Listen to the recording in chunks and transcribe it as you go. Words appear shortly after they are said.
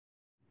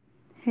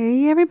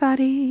Hey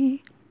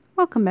everybody,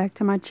 welcome back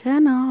to my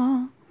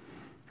channel.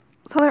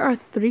 So there are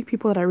 3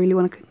 people that I really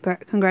want to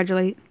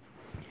congratulate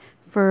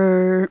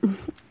for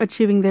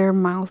achieving their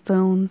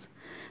milestones,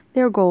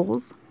 their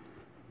goals.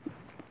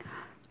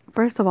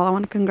 First of all, I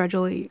want to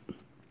congratulate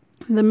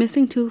the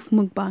Missing Tooth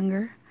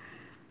Mukbanger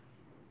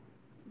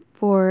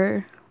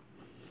for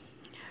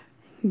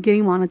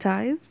getting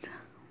monetized.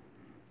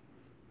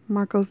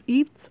 Marcos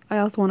Eats, I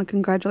also want to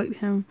congratulate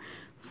him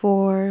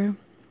for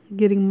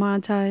getting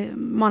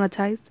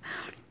monetized.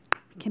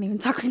 I can't even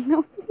talk right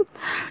now.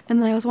 And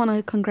then I also want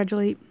to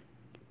congratulate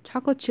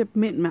ChocolateChip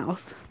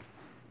MintMouse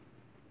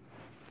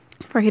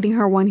for hitting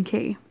her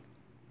 1K.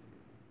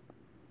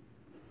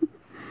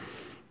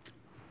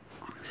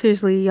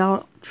 Seriously,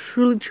 y'all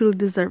truly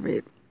deserve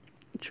it.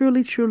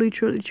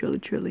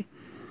 Truly.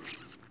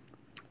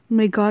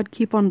 May God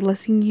keep on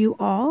blessing you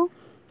all.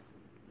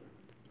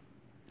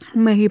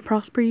 May He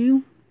prosper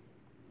you.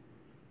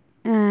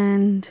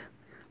 And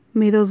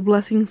may those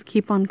blessings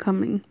keep on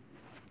coming.